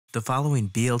The following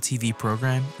BLTV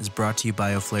program is brought to you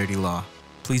by O'Flaherty Law.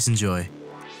 Please enjoy.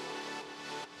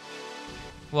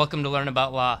 Welcome to Learn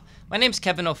About Law. My name is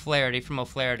Kevin O'Flaherty from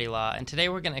O'Flaherty Law, and today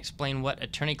we're going to explain what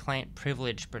attorney-client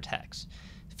privilege protects.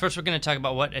 First, we're going to talk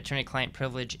about what attorney-client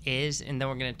privilege is, and then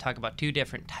we're going to talk about two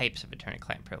different types of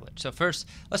attorney-client privilege. So first,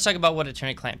 let's talk about what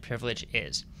attorney-client privilege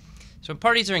is. So when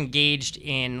parties are engaged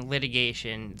in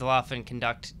litigation, they'll often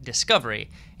conduct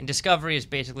discovery. And discovery is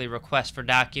basically requests for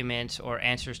documents or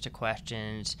answers to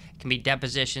questions. It can be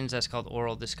depositions, that's called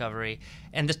oral discovery.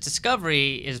 And this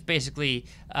discovery is basically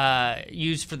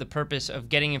used for the purpose of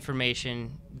getting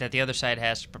information that the other side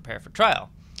has to prepare for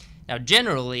trial. Now,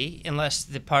 generally, unless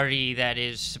the party that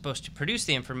is supposed to produce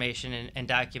the information and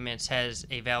documents has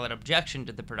a valid objection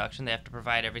to the production, they have to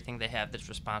provide everything they have that's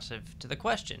responsive to the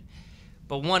question.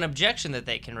 But one objection that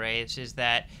they can raise is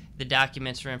that the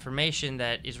documents or information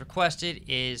that is requested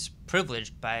is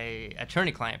privileged by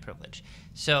attorney-client privilege.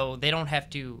 So they don't have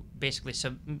to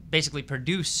basically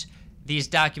produce these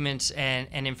documents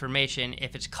and information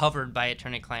if it's covered by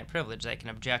attorney-client privilege. They can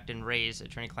object and raise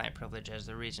attorney-client privilege as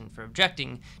the reason for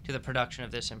objecting to the production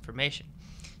of this information.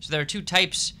 So there are two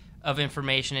types of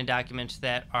information and documents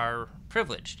that are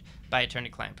privileged by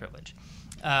attorney-client privilege.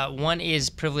 One is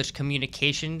privileged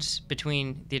communications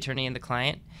between the attorney and the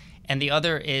client, and the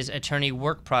other is attorney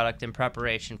work product in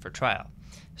preparation for trial.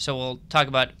 So we'll talk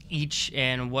about each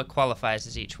and what qualifies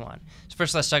as each one. So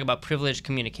first, let's talk about privileged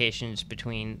communications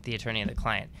between the attorney and the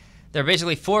client. There are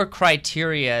basically four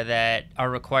criteria that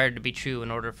are required to be true in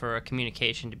order for a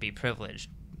communication to be privileged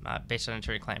based on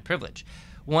attorney-client privilege.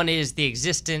 One is the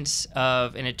existence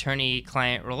of an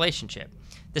attorney-client relationship.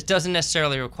 This doesn't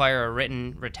necessarily require a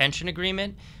written retention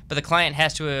agreement, but the client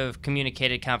has to have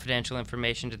communicated confidential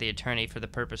information to the attorney for the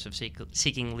purpose of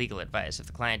seeking legal advice. If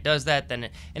the client does that, then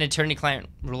an attorney-client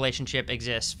relationship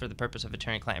exists for the purpose of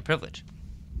attorney-client privilege.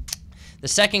 The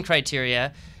second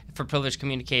criteria for privileged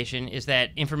communication is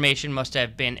that information must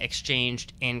have been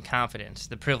exchanged in confidence.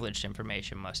 The privileged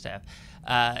information must have.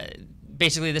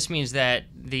 Basically, this means that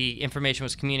the information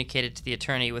was communicated to the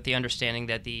attorney with the understanding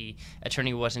that the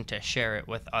attorney wasn't to share it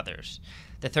with others.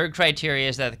 The third criteria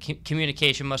is that the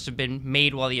communication must have been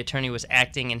made while the attorney was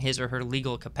acting in his or her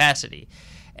legal capacity.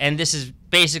 And this is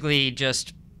basically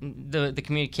just the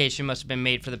communication must have been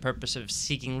made for the purpose of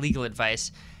seeking legal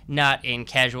advice, not in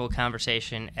casual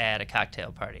conversation at a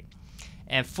cocktail party.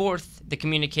 And fourth, the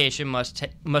communication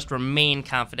must remain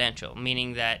confidential,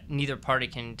 meaning that neither party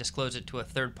can disclose it to a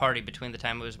third party between the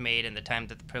time it was made and the time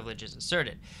that the privilege is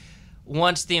asserted.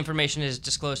 Once the information is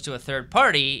disclosed to a third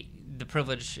party, the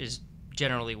privilege is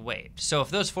generally waived. So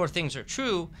if those four things are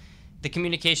true, the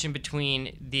communication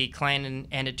between the client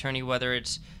and attorney, whether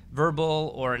it's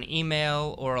verbal or an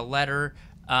email or a letter,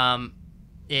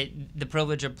 the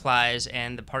privilege applies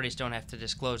and the parties don't have to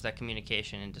disclose that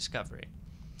communication in discovery.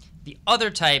 The other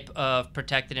type of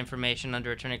protected information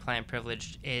under attorney-client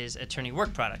privilege is attorney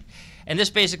work product. And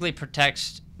this basically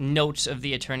protects notes of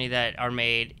the attorney that are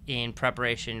made in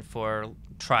preparation for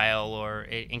trial or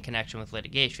in connection with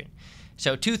litigation.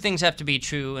 So two things have to be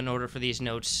true in order for these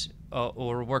notes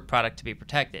or work product to be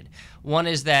protected. One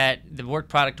is that the work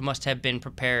product must have been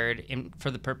prepared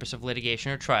for the purpose of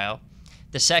litigation or trial.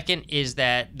 The second is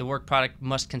that the work product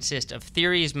must consist of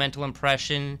theories, mental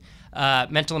impressions,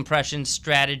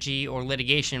 strategy, or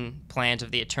litigation plans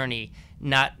of the attorney,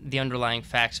 not the underlying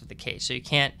facts of the case. So you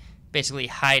can't basically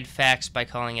hide facts by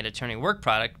calling it attorney work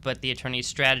product, but the attorney's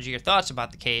strategy or thoughts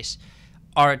about the case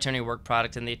are attorney work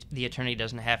product, and the attorney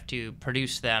doesn't have to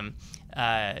produce them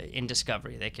in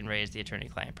discovery. They can raise the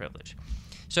attorney-client privilege.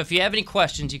 So if you have any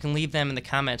questions, you can leave them in the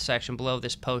comments section below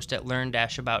this post at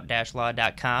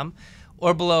learn-about-law.com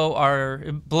or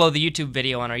below the YouTube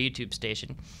video on our YouTube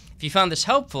station. If you found this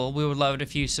helpful, we would love it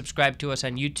if you subscribe to us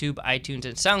on YouTube, iTunes,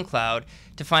 and SoundCloud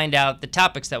to find out the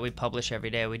topics that we publish every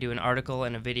day. We do an article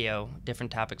and a video,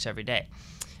 different topics every day.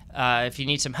 If you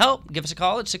need some help, give us a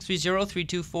call at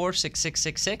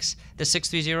 630-324-6666. That's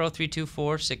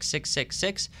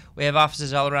 630-324-6666. We have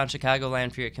offices all around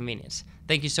Chicagoland for your convenience.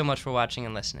 Thank you so much for watching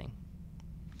and listening.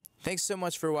 Thanks so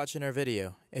much for watching our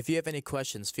video. If you have any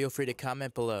questions, feel free to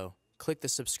comment below. Click the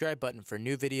subscribe button for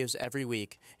new videos every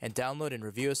week, and download and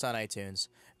review us on iTunes.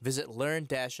 Visit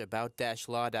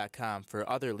learn-about-law.com for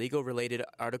other legal-related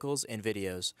articles and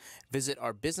videos. Visit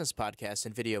our business podcast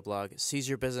and video blog,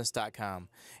 seizeyourbusiness.com,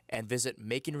 and visit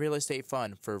Making Real Estate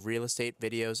Fun for real estate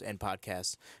videos and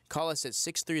podcasts. Call us at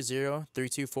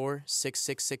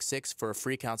 630-324-6666 for a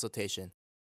free consultation.